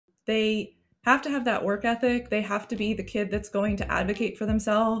they have to have that work ethic. They have to be the kid that's going to advocate for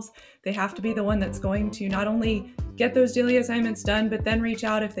themselves. They have to be the one that's going to not only get those daily assignments done, but then reach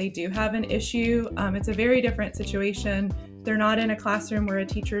out if they do have an issue. It's a very different situation. They're not in a classroom where a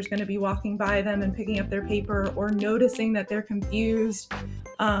teacher is going to be walking by them and picking up their paper or noticing that they're confused.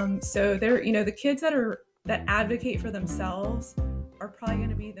 So they're, the kids that advocate for themselves are probably going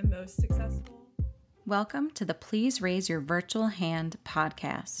to be the most successful. Welcome to the Please Raise Your Virtual Hand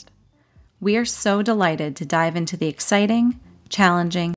podcast. We are so delighted to dive into the exciting, challenging,